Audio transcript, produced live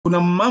Kuna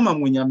mama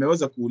mwenye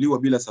ameweza kuuliwa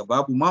bila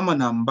sababu, mama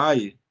na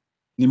ambaye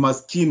ni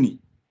maskini.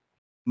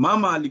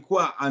 Mama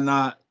alikuwa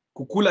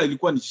kukula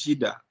ilikuwa ni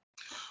shida.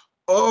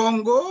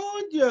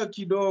 Ongoja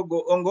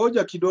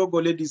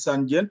kidogo, ladies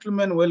and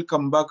gentlemen,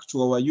 welcome back to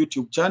our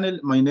YouTube channel.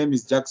 My name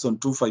is Jackson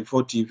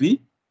 254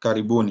 TV.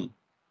 Karibuni.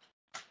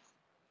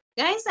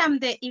 Guys, I'm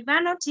the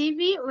Ivano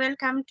TV.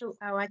 Welcome to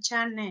our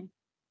channel.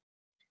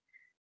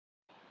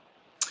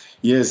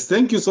 Yes,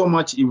 thank you so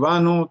much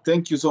Ivano.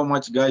 Thank you so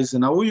much guys.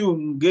 Na huyu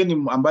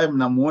mgeni ambaye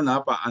mnamuona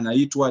hapa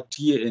anaitwa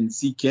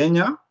TNC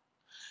Kenya.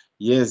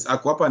 Yes,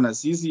 ako hapa na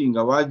sisi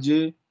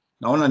ingawaje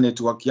naona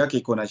network yake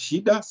iko na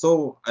shida,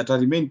 so ata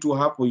remain tu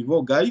hapo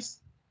hivyo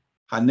guys.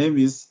 Her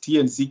name is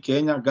TNC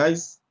Kenya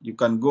guys. You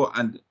can go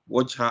and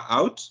watch her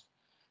out.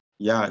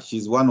 Yeah,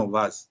 she's one of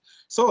us.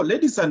 So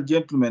ladies and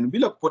gentlemen,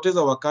 bila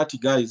kupoteza wakati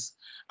guys,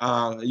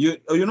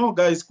 you know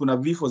guys, kuna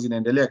vifo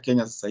zinaendelea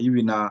Kenya sasa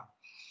hivi na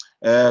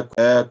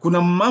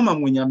kuna mama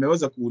mwenye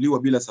ameweza kuuliwa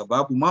bila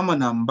sababu, mama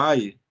na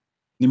ambaye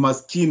ni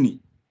maskini.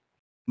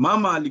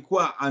 Mama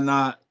alikuwa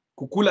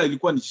kukula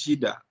ilikuwa ni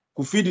shida,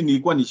 kufidi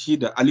ilikuwa ni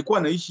shida. Alikuwa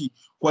anaishi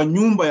kwa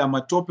nyumba ya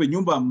matope,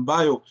 nyumba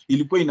ambayo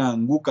ilikuwa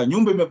inaanguka,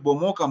 nyumba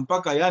imebomoka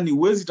mpaka yani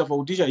huwezi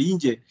tofautisha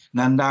nje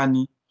na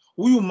ndani.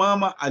 Huyu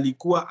mama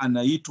alikuwa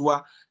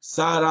anaitwa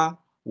Sarah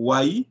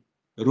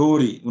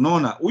Wairuri.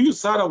 Unaona, huyu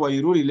Sarah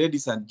Wairuri,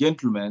 ladies and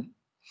gentlemen,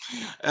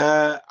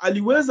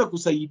 aliweza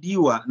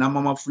kusaidiwa na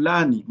mama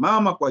fulani,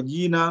 mama kwa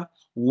jina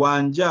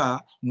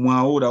Wanja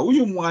Mwaura.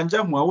 Huyu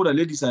Wanja Mwaura,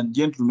 ladies and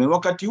gentlemen,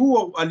 wakati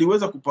huo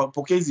aliweza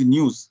kupokea hizi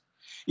news.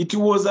 It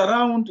was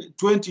around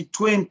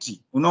 2020.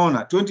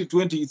 Unaona,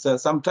 2020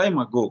 is some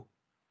time ago.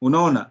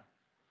 Unaona,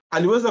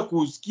 aliweza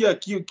kusikia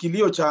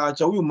kilio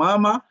cha huyu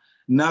mama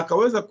na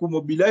akaweza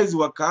kumobilize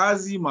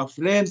wakazi, ma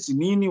friends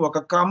nini,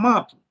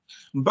 wakakama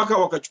mpaka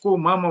wakachukua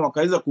mama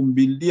wakaweza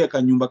kumbildia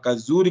kanyumba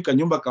kazuri,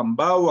 kanyumba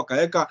kambao,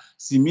 wakaweka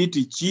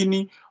simiti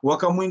chini,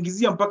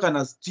 wakamuingizia mpaka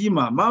na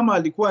stima. Mama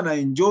alikuwa na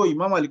enjoy,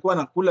 mama alikuwa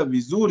anakula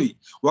vizuri.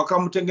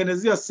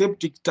 Wakamtengenezea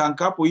septic tank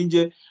hapo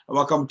nje,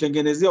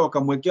 wakamtengenezea,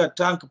 wakamwekea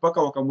tank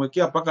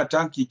wakamwekea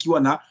tank ikiwa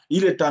na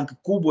ile tank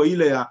kubwa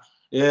ile ya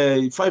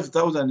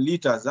 5000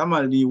 liters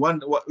ama ni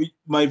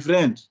my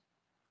friend.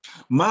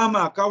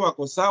 Mama akawa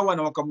ako sawa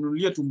na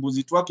wakamnunulia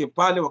tumbuzi twake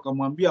pale,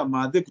 wakamwambia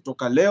madhe,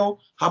 kutoka leo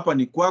hapa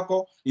ni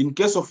kwako, in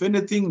case of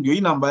anything ndio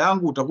hii namba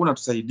yangu, utakuwa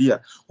unatusaidia.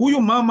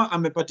 Huyu mama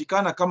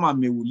amepatikana kama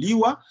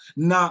ameuliwa,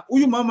 na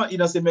huyu mama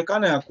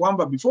inasemekana ya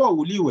kwamba before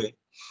auliwe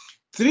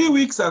 3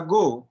 weeks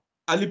ago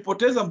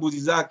alipoteza mbuzi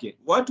zake,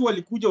 watu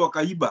walikuja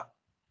wakaiba.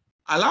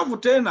 Alafu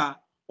tena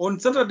on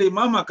Saturday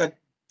mama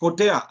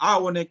akapotea,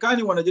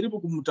 haonekani, wanajaribu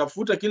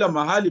kumtafuta kila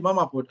mahali,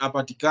 mama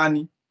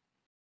hapatikani.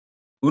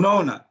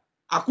 Unaona,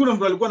 hakuna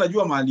mtu alikuwa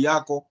anajua mahali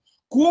yako.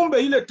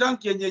 Kumbe ile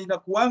tank yenye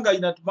inakuanga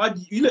ina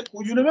maji ile,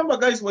 you remember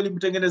guys,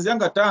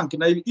 walimtengenezeanga tank,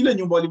 na ile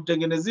nyumba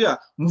walimtengenezea,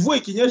 mvua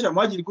ikinyesha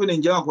maji ilikuwa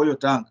inaingia kwa hiyo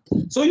tank.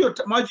 So hiyo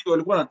maji ndio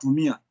walikuwa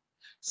wanatumia.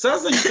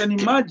 Sasa you can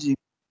imagine,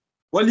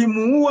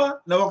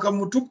 walimuua na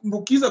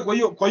wakamtumbukiza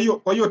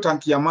kwa hiyo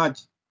tank ya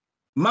maji.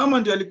 Mama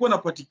ndio alikuwa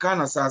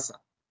anapatikana sasa.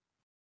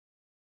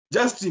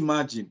 Just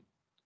imagine.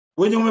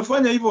 Wenye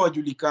umefanya hivyo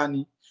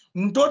wajulikani.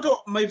 Mtoto,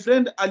 my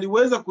friend,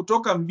 aliweza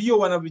kutoka mbio,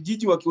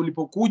 wanavijiji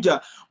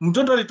walipokuja.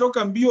 Mtoto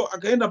alitoka mbio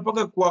akaenda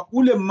mpaka kwa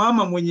ule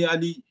mama mwenye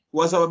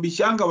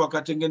aliwasababishanga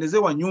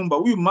wakatengenezewa nyumba.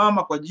 Huyu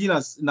mama kwa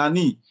jina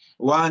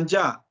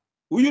Wanja.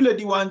 Huyu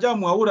lady Wanja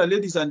Mwaura,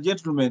 ladies and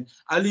gentlemen,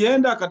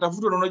 alienda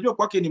akatafuta, na unajua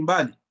kwake ni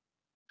mbali.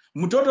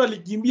 Mtoto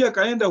alikimbia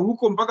kaenda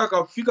huko mpaka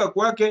akafika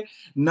kwake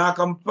na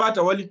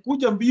akampata.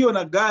 Walikuja mbio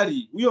na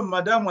gari. Huyo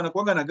madamu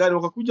anakuanga na gari,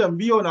 wakakuja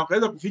mbio na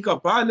wakaweza kufika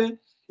pale.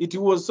 It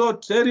was so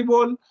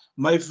terrible,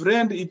 my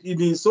friend.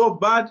 It is so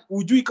bad.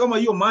 Ujui kama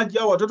hiyo maji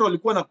hao watoto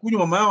walikuwa na kunywa,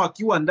 mama yao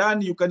akiwa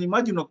ndani. You can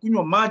imagine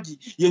unakunywa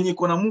maji yenye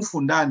iko na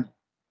mufu ndani.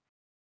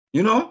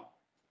 You know?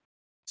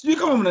 Sijui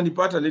kama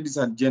mnanipata, ladies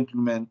and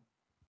gentlemen.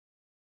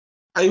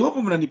 I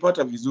hope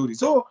mnanipata vizuri.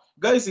 So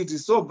guys, it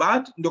is so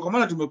bad. Ndio kwa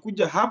maana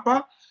tumekuja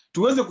hapa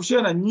tuweze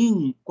kushare na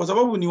nyinyi, kwa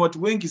sababu ni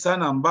watu wengi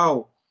sana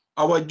ambao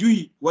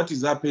hawajui what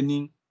is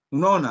happening.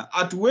 Unaona,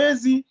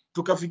 hatuwezi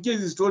tukafikia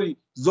hizi story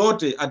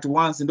zote at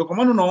once. Ndio kwa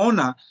maana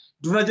unaona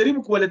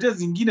tunajaribu kuwaletea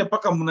zingine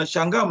mpaka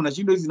mnashangaa,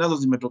 mnashindwa hizi nazo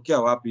zimetokea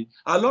wapi.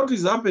 A lot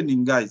is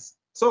happening guys.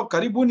 So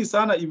karibuni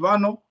sana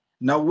Ivano,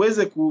 na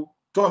uweze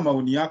kutoa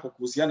maoni yako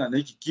kuhusiana na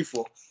hiki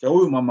kifo cha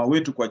huyu mama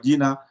wetu kwa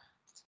jina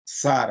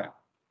Sarah.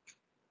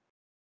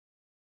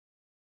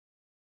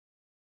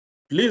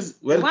 Please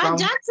welcome.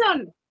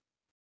 Jackson.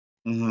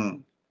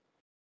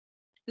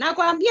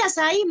 Nakwambia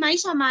saa hii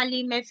maisha mali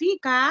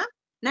imefika,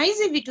 na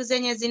hizi vitu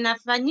zenye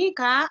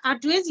zinafanyika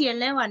hatuwezi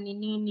elewa ni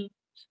nini.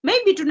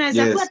 Maybe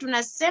tunaweza kuwa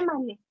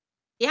tunasema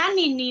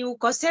yani ni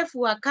ukosefu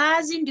wa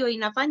kazi ndio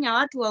inafanya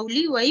watu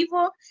wauliwe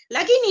hivyo,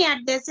 lakini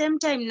at the same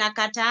time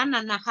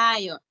nakataana na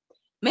hayo.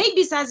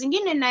 Maybe saa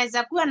zingine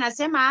naweza kuwa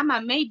nasema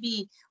ama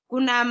maybe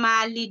kuna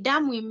mahali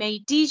damu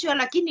imeitishwa,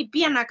 lakini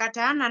pia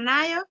nakataana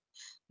nayo.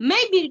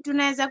 Maybe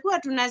tunaweza kuwa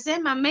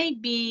tunasema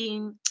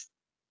maybe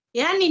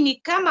yani ni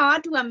kama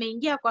watu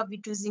wameingia kwa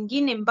vitu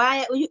zingine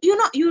mbaya. You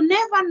know, you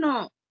never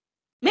know.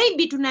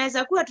 Maybe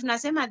tunaweza kuwa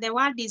tunasema the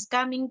world is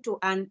coming to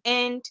an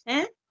end.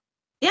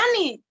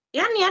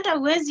 Yani hata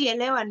huwezi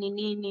elewa ni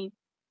nini.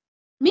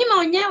 Mimi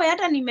mwenyewe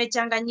hata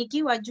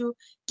nimechanganyikiwa juu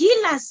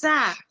kila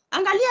saa.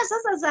 Angalia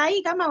sasa saa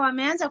hii kama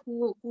wameanza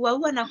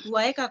kuwaua na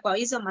kuwaeka kwa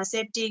hizo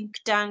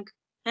septic tank.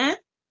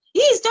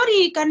 Hii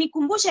story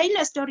ikanikumbusha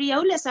ile story ya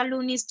ule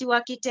salonist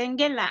wa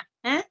Kitengela.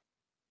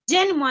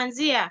 Jane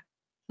Mwanzia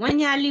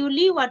mwenye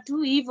aliuliwa tu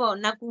hivyo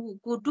na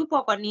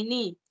kutupwa kwa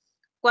nini?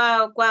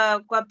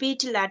 Kwa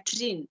pit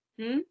latrine.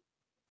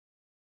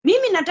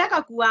 Mimi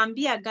nataka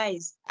kuwaambia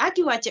guys,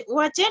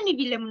 wacheni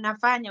vile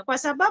mnafanya kwa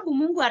sababu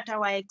Mungu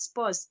atawa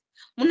expose.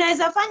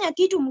 Mnaweza fanya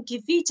kitu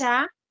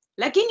mkificha,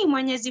 lakini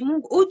Mwenyezi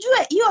Mungu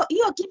ujue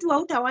hiyo kitu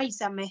hautawahi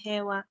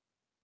samehewa.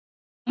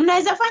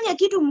 Mnaweza fanya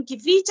kitu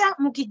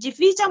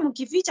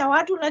mkificha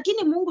watu,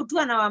 lakini Mungu tu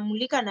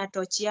anawamulika na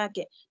tochi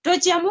yake.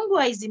 Tochi ya Mungu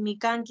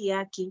haizimikangi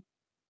yake.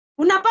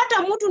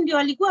 Unapata mtu ndio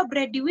alikuwa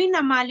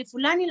breadwinner mahali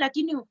fulani,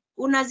 lakini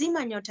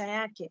unazima nyota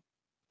yake.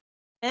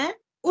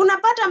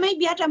 Unapata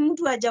maybe hata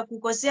mtu haja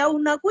kukosea,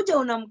 unakuja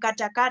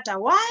unamkatakata.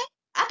 Why?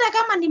 Hata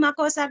kama ni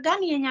makosa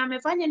gani yenye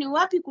amefanya, ni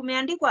wapi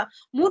kumeandikwa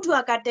mtu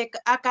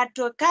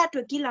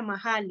akatokatwe kila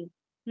mahali.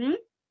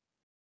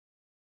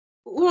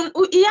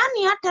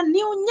 Yani hata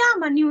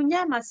ni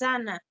unyama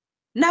sana.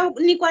 Na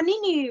ni kwa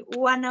nini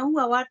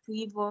wanaua watu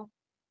hivyo?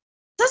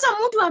 Sasa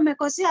mtu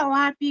amekosea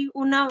wapi?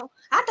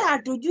 Hata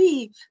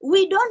hatujui.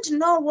 We don't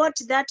know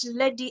what that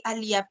lady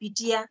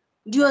aliyapitia.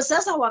 Ndio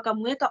sasa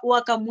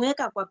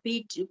wakamweka kwa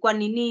pit, kwa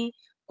nini?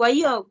 Kwa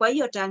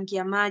hiyo tanki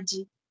ya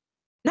maji.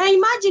 Na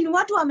imagine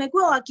watu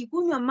wamekuwa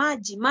wakikunywa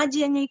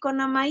maji yenye iko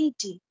na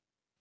maiti.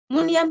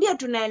 Muniambie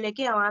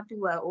tunaelekea wapi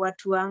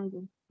watu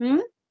wangu?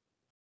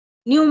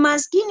 Ni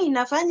umaskini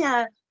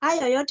inafanya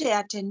hayo yote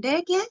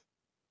yatendeke?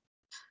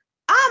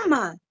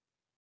 Ama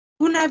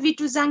kuna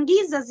vitu za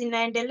giza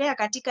zinaendelea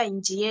katika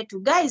nchi yetu?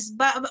 Guys,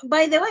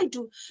 by the way,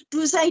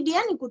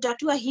 tusaidiani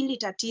kutatua hili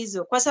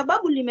tatizo kwa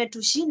sababu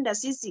limetushinda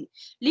sisi.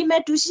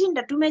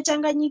 Limetushinda,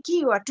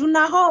 tumechanganyikiwa,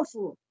 tuna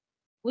hofu.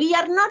 We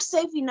are not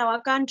safe in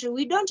our country.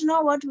 We don't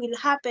know what will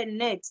happen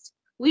next.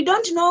 We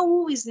don't know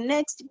who is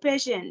next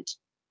patient.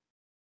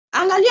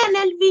 Angalia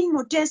Nelvin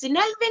Mutesi.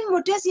 Nelvin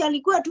Mutesi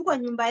alikuwa tu kwa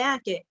nyumba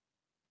yake.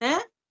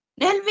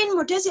 Nelvin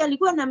Mutesi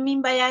alikuwa na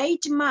mimba ya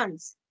 8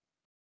 months.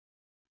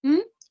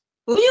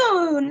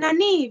 Huyo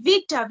nani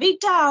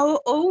Victor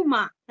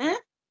Ouma,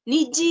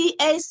 ni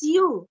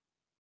GSU.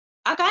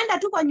 Akaenda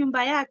tu kwa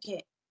nyumba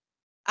yake.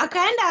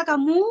 Akaenda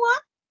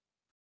akamuua,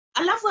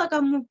 alafu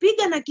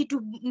akamupiga na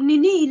kitu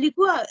nini,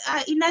 ilikuwa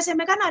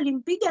inasemekana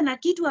alimpiga na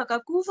kitu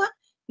akakufa.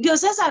 Ndio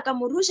sasa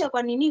akamurusha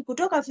kwa nini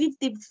kutoka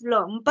 50th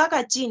floor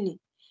mpaka chini.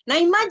 Na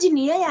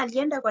imagine yeye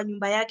alienda kwa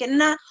nyumba yake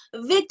na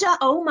Victor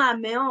Ouma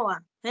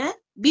ameoa.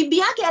 Bibi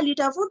yake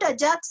alitafuta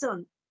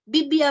Jackson.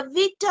 Bibi ya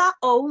Victor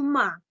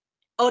Ouma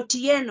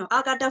Otieno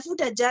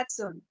akatafuta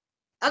Jackson.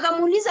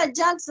 Akamuuliza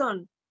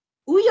Jackson,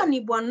 huyo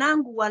ni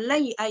bwanangu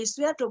wallahi, I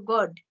swear to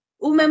God.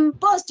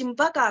 Umempost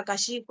mpaka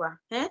akashikwa.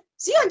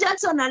 Sio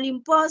Jackson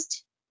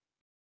alimpost.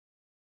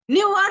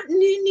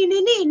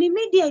 Ni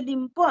media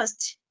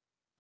ilimpost.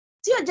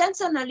 Sio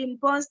Jackson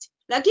alimpost.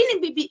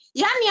 Lakini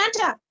yani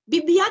hata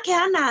bibi yake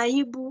hana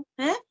aibu.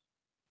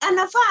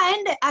 Anafaa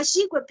aende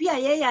ashikwe pia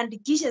yeye,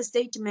 andikishe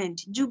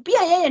statement. Juu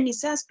pia yeye ni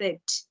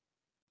suspect.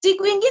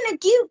 Siku ingine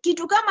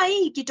kitu kama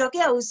hii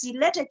kitokea,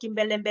 usilete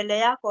kimbelembele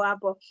yako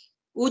hapo.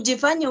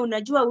 Ujifanye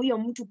unajua huyo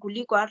mtu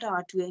kuliko hata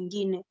watu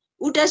wengine.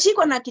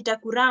 Utashikwa na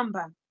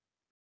kitakuramba.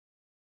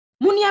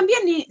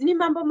 Muniambie ni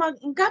mambo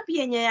mangapi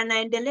yenye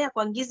yanaendelea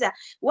kwa giza.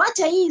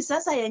 Wacha hii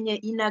sasa yenye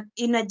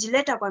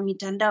inajileta kwa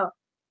mitandao.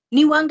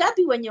 Ni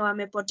wangapi wenye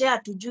wamepotea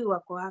tujui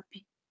wako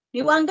wapi?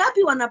 Ni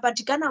wangapi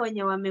wanapatikana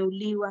wenye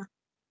wameuliwa?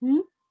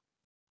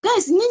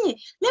 Guys,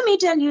 nyinyi, let me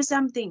tell you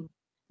something.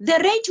 The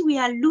rate we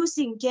are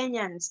losing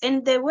Kenyans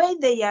and the way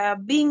they are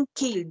being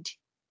killed,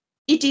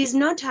 it is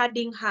not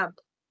adding up.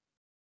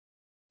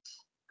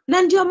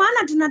 Na ndio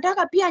maana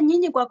tunataka pia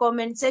nyinyi kwa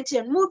comment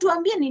section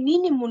mtuambie ni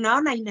nini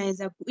mnaona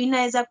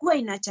inaweza kuwa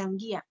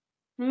inachangia.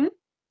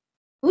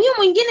 Huyu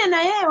mwingine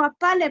na yeye wa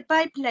pale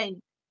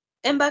pipeline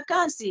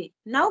Embakasi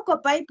na huko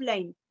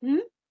pipeline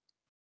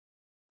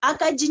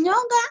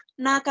akajinyonga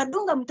na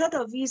akadunga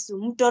mtoto visu,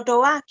 mtoto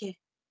wake.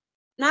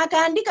 Na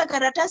akaandika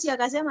karatasi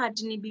akasema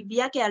ati ni bibi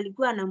yake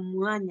alikuwa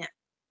anamuanya.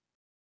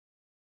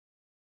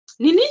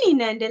 Ni nini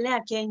inaendelea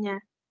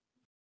Kenya?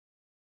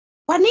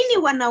 Kwa nini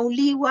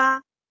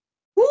wanauliwa?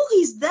 Who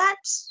is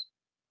that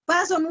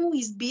person who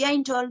is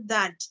behind all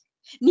that?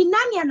 Ni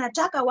nani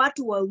anataka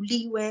watu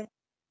wauliwe?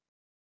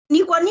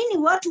 Ni kwa nini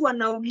watu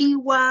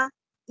wanauliwa?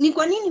 Ni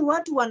kwa nini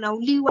watu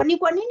wanauliwa? Ni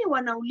kwa nini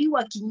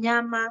wanauliwa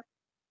kinyama?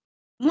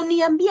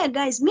 Muniambie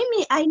guys,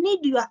 mimi I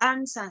need your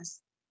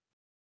answers.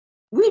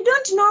 We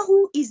don't know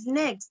who is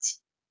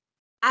next.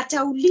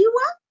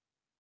 Atauliwa,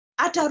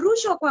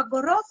 atarushwa kwa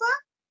gorofa,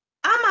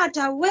 ama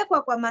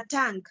atawekwa kwa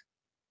matank,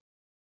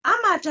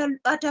 ama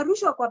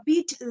atarushwa kwa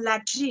pit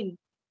latrine.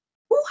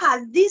 Who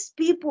has these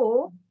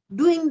people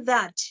doing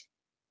that?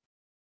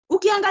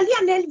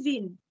 Ukiangalia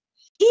Nelvin,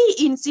 hii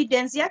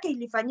incident yake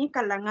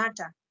ilifanyika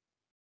Lang'ata.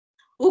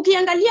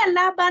 Ukiangalia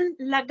Laban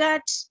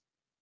Lagat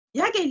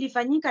yake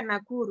ilifanyika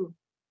Nakuru.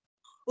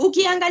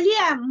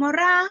 Ukiangalia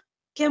Mora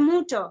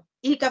Kemuto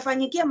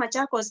ikafanyikia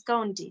Machakos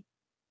County.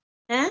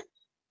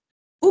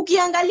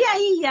 Ukiangalia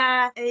hii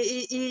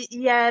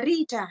ya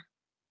Rita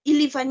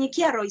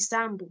ilifanyikia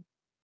Roysambu.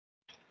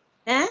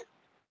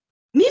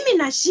 Mimi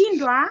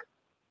nashindwa,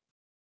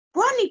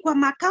 kwani kwa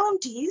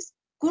ma-counties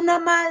kuna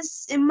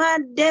ma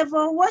devil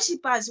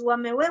worshippers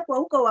wamewekwa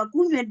huko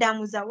wakunywe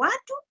damu za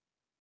watu?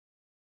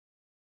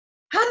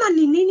 Ama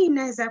ni nini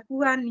inaweza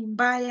kuwa ni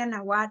mbaya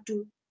na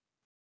watu?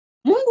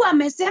 Mungu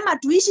amesema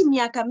tuishi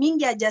miaka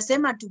mingi,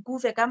 hajasema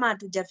tukufe kama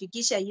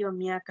hatujafikisha hiyo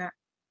miaka.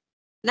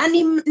 Na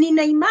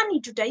nina imani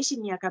tutaishi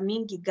miaka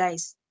mingi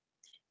guys.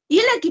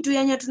 Ile kitu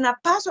yenye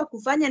tunapaswa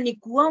kufanya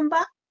ni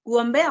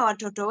kuombea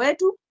watoto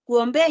wetu,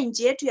 kuombea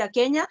nchi yetu ya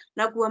Kenya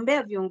na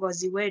kuombea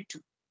viongozi wetu.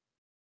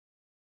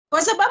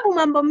 Kwa sababu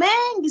mambo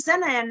mengi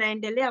sana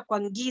yanaendelea kwa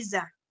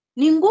giza.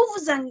 Ni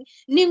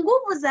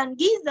nguvu za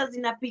giza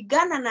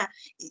zinapigana na,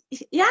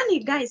 yani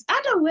guys,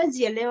 hata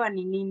huwezi elewa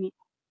ni nini.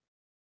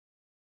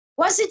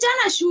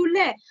 Wasichana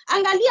shule,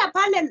 angalia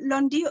pale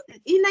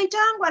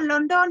inaitangwa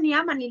Londoni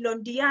ama ni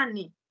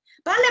Londiani.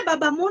 Pale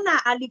Baba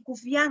Muna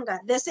alikufianga,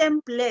 the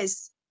same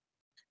place.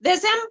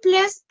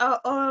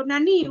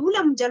 Nani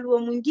ule mjaluo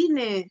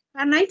mwingine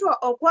anaitwa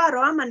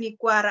Okwaro ama ni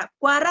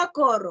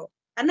Kwarakoro.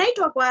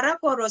 Anaitwa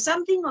Kwarakoro,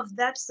 something of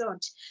that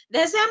sort.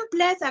 The same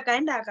place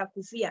akaenda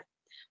akakufia.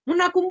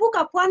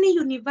 Mnakumbuka Pwani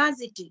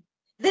University?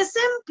 The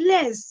same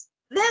place.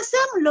 The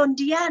same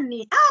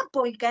Londiani.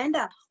 Hapo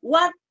ikaenda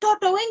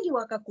watoto wengi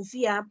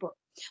wakakufia hapo.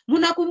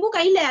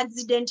 Mnakumbuka ile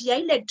accident ya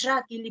ile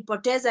truck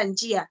ilipoteza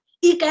njia?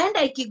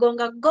 Ikaenda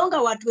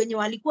ikigonga watu wenye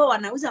walikuwa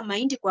wanauza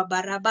mahindi kwa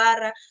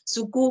barabara,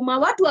 sukuma,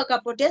 watu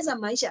wakapoteza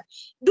maisha.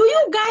 Do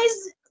you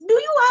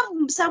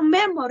have some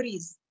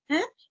memories?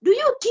 Do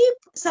you keep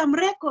some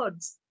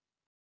records?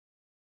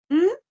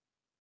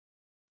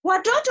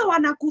 Watoto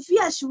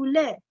wanakufia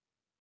shule.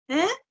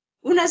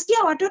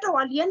 Unasikia watoto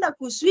walienda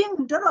kuswing,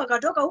 mtoto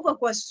akatoka huko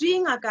kwa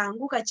swing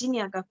akaanguka chini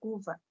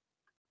akakufa.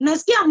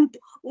 Unasikia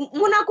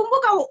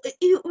mnakumbuka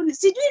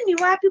sijui ni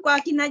wapi kwa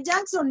kina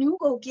Jackson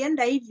huko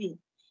ukienda hivi.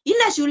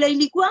 Ile shule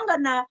ilikuanga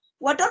na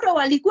watoto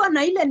walikuwa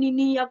na ile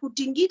nini ya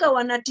kutingika,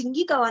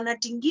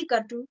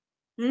 wanatingika tu.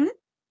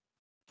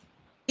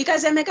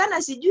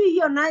 Ikasemekana sijui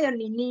hiyo nayo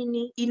ni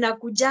nini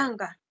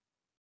inakujanga.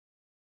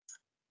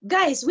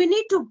 Guys, we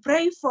need to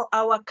pray for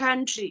our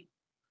country.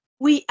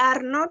 We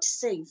are not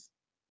safe.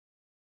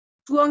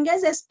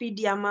 Tuongeze speed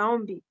ya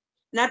maombi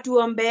na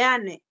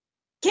tuombeane.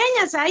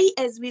 Kenya sahi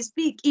as we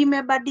speak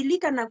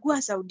imebadilika na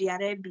kuwa Saudi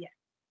Arabia.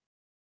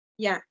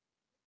 Yeah,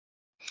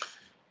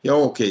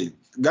 okay.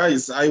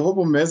 Guys, I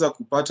hope mmeweza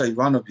kupata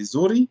Ivano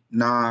vizuri.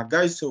 Na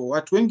guys,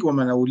 watu wengi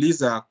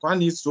wamenauliza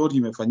kwani hii story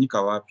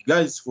imefanyika wapi?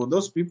 Guys, for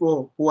those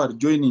people who are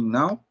joining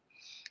now,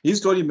 hii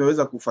story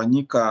imeweza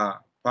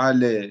kufanyika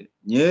pale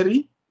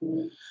Nyeri,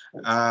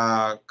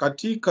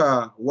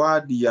 katika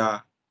wadi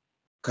ya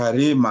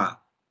Karima,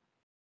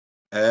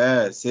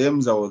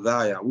 sehemu za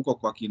Odhaya, huko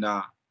kwa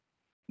kina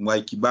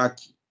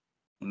Mwaikibaki,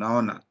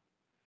 unaona.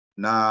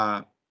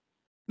 Na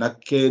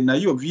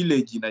hiyo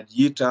village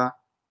inajiita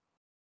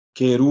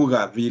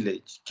Keruga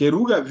Village.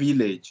 Keruga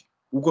Village,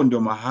 huko ndio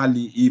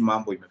mahali hii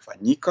mambo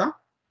imefanyika.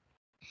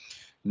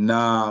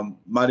 Na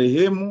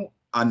marehemu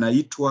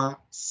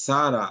anaitwa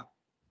Sara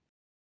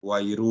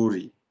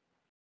Wairuri.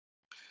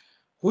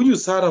 Huyu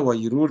Sara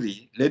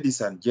Wairuri,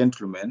 ladies and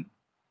gentlemen,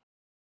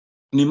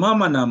 ni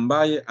mama na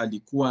ambaye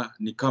alikuwa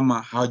ni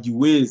kama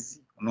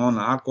hajiwezi.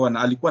 Unaona,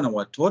 alikuwa na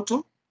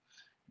watoto,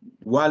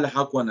 wala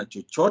hakuwa na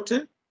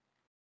chochote,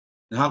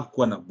 na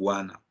hakuwa na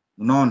bwana.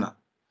 Unaona?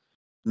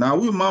 Na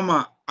huyu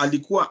mama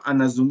alikuwa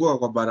anazunguka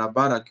kwa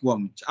barabara akiwa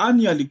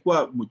mchani,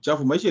 alikuwa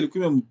mchafu, maisha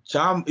ilikuwa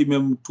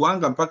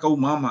imemtuanga mpaka huyu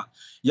mama,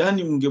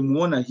 yani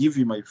ungemuona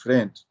hivi my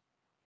friend,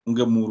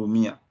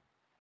 ungemhurumia.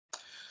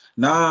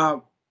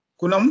 Na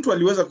kuna mtu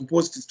aliweza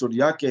kupost story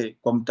yake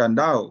kwa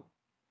mtandao,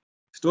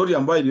 story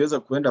ambayo iliweza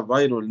kuenda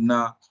viral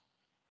na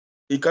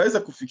ikaweza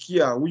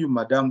kufikia huyu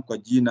madam kwa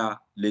jina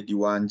Lady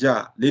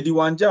Wanja. Lady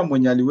Wanja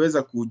mwenye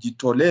aliweza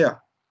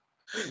kujitolea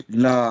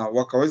na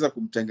wakaweza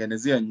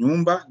kumtengenezea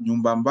nyumba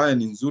ambayo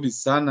ni nzuri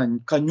sana,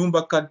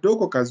 kanyumba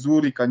kadogo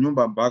kazuri,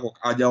 kanyumba ambako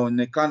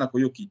hajaonekana kwa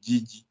hiyo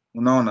kijiji.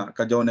 Unaona,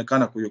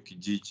 hajaonekana kwa hiyo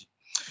kijiji.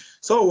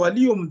 So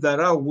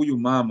waliomdharau huyu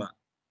mama,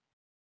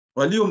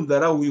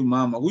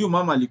 huyu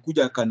mama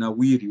alikuja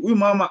kanawiri. Huyu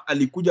mama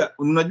alikuja,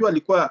 unajua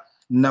alikuwa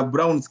na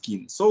brown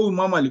skin. So huyu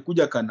mama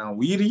alikuja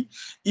kanawiri,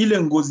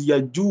 ile ngozi ya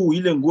juu,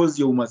 ile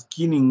ngozi ya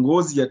umaskini,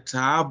 ngozi ya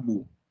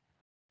taabu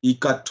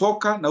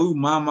ikatoka. Na huyu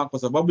mama kwa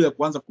sababu ya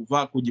kuanza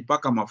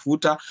kujipaka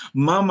mafuta,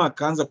 mama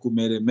akaanza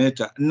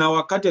kumeremeta. Na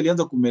wakati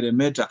alianza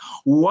kumeremeta,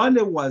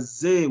 wale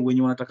wazee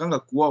wenye wanatakanga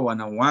kuwa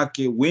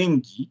wanawake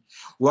wengi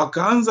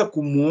wakaanza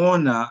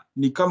kumuona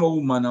ni kama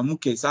huyu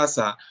mwanamke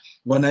sasa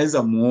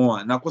wanaweza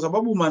muoa. Na kwa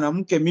sababu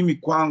mwanamke, mimi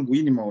kwangu,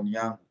 hii ni maoni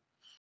yangu,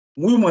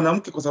 huyu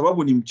mwanamke kwa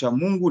sababu ni mcha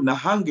Mungu na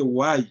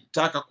hangewahi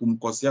taka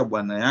kumkosea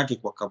bwana yake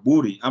kwa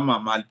kaburi ama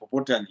mahali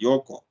popote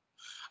aliyoko,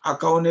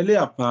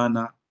 akaonelea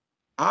pana,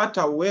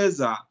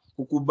 hataweza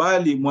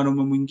kukubali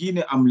mwanamume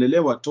mwingine amlelee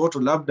watoto,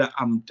 labda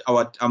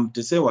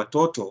amtesee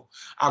watoto,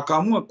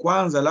 akaamua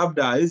kwanza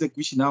labda aweze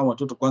kuishi nao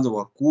watoto kwanza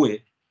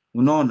wakue.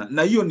 Unaona,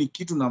 na hiyo ni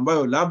kitu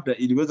ambayo labda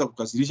iliweza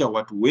kukasirisha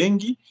watu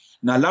wengi,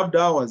 na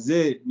labda hao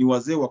wazee ni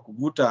wazee wa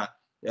kuvuta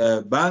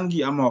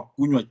bangi ama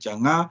kunywa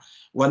chang'aa.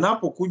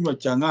 Wanapokunywa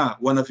chang'aa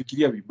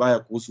wanafikiria vibaya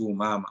kuhusu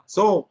mama.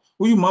 So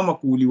huyu mama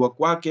kuuliwa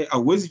kwake,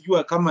 hauwezi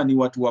jua kama ni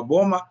watu wa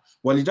boma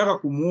walitaka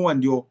kumuua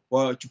ndio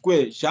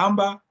wachukue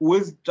shamba,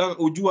 huwezi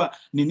ujua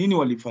ni nini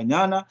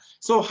walifanyana.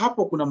 So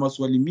hapo kuna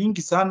maswali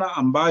mingi sana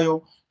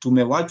ambayo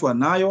tumewachwa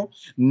nayo,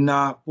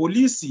 na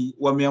polisi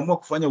wameamua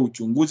kufanya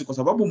uchunguzi, kwa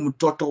sababu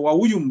mtoto wa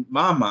huyu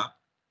mama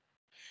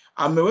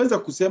ameweza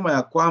kusema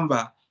ya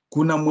kwamba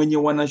kuna mwenye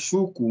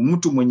wanashuku,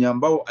 mtu mwenye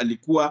ambao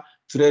alikuwa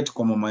threat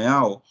kwa mama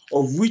yao,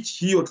 of which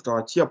hiyo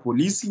tutawachia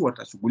polisi,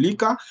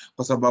 watashughulika.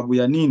 Kwa sababu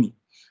ya nini?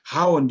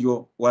 Hao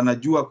ndio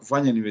wanajua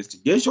kufanya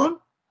investigation,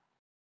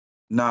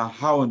 na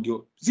hao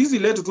ndio sisi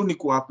letu tu ni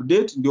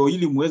ku-update, ndio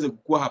ili muweze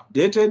kukua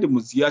updated,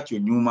 msiachwe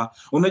nyuma.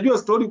 Unajua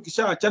story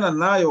ukishaachana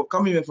nayo,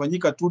 kama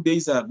imefanyika 2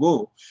 days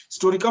ago,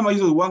 story kama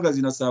hizo uwanga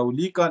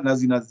zinasahaulika na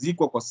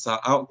zinazikwa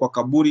kwa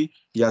kaburi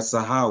ya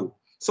sahau.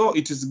 So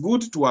it is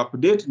good to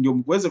update, ndio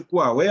muweze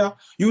kuwa aware.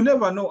 You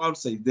never know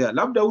outside there.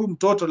 Labda huyu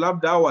mtoto,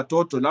 labda hao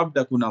watoto,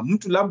 labda kuna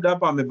mtu labda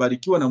hapa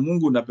amebarikiwa na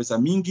Mungu na pesa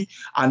mingi,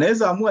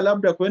 anaweza amua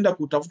labda kwenda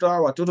kutafuta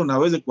hao watoto na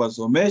aweze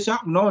kuwasomesha.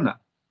 Unaona?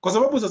 Kwa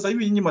sababu sasa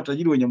hivi nyinyi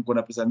matajiri wenye mko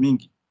na pesa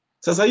mingi,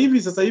 sasa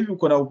hivi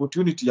uko na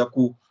opportunity ya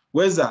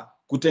kuweza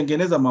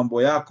kutengeneza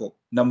mambo yako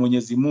na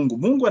Mwenyezi Mungu.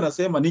 Mungu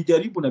anasema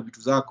nijaribu na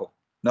vitu zako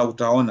na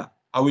utaona.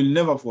 I will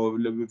never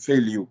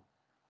fail you.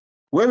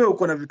 Wewe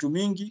uko na vitu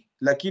mingi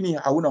lakini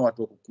hauna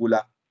watu wa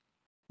kukula.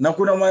 Na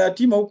kuna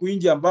mayatima huku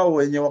nje ambao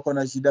wenye wako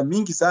na shida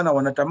mingi sana,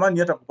 wanatamani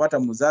hata kupata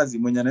mzazi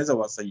mwenye anaweza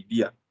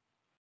wasaidia.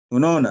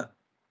 Unaona?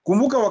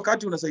 Kumbuka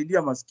wakati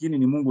unasaidia maskini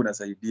ni Mungu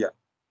anasaidia.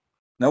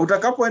 Na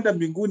utakapoenda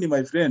mbinguni,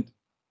 my friend,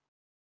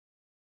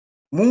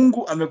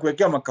 Mungu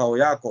amekuwekea makao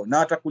yako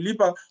na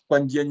atakulipa kwa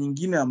njia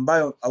nyingine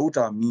ambayo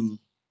hautaamini.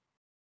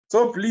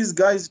 So please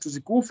guys,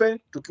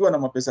 tusikufe tukiwa na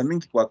mapesa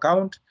mingi kwa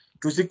account,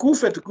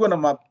 tusikufe tukiwa na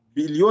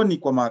mabilioni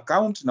kwa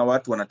account na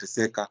watu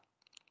wanateseka.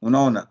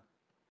 Unaona?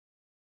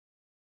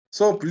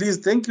 So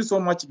please, thank you so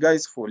much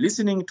guys for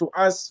listening to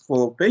us,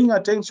 for paying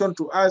attention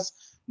to us.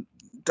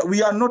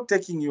 We are not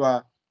taking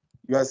your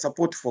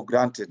support for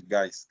granted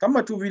guys.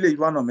 Kama tu vile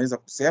Ivano ameweza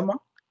kusema,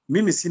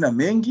 mimi sina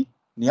mengi,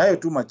 ni hayo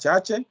tu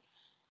machache.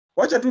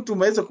 Wacha tu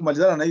tumeweza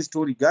kumalizana na hii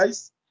story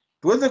guys.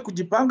 Tuweze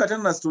kujipanga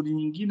tena na story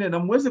nyingine, na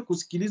muweze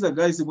kusikiliza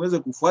guys, muweze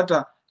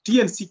kufuata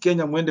TNC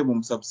Kenya, muende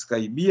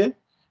mumsubscribe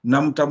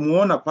na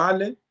mtamuona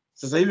pale.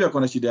 Sasa hivi ako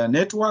na shida ya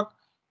network.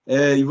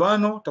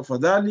 Ivano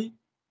tafadhali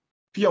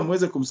pia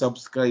muweze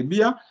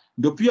kumsubscribe,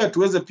 ndio pia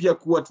tuweze pia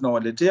kuwa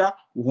tunawaletea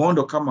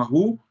uhondo kama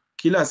huu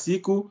kila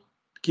siku,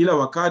 kila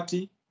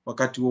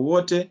wakati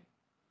wowote,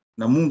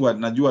 na Mungu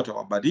anajua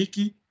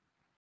atawabariki.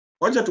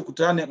 Wacha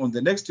tukutane on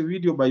the next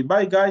video. Bye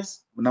bye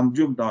guys.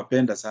 Mnamjua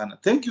mnawapenda sana.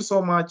 Thank you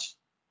so much.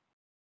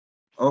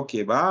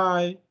 Okay,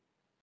 bye.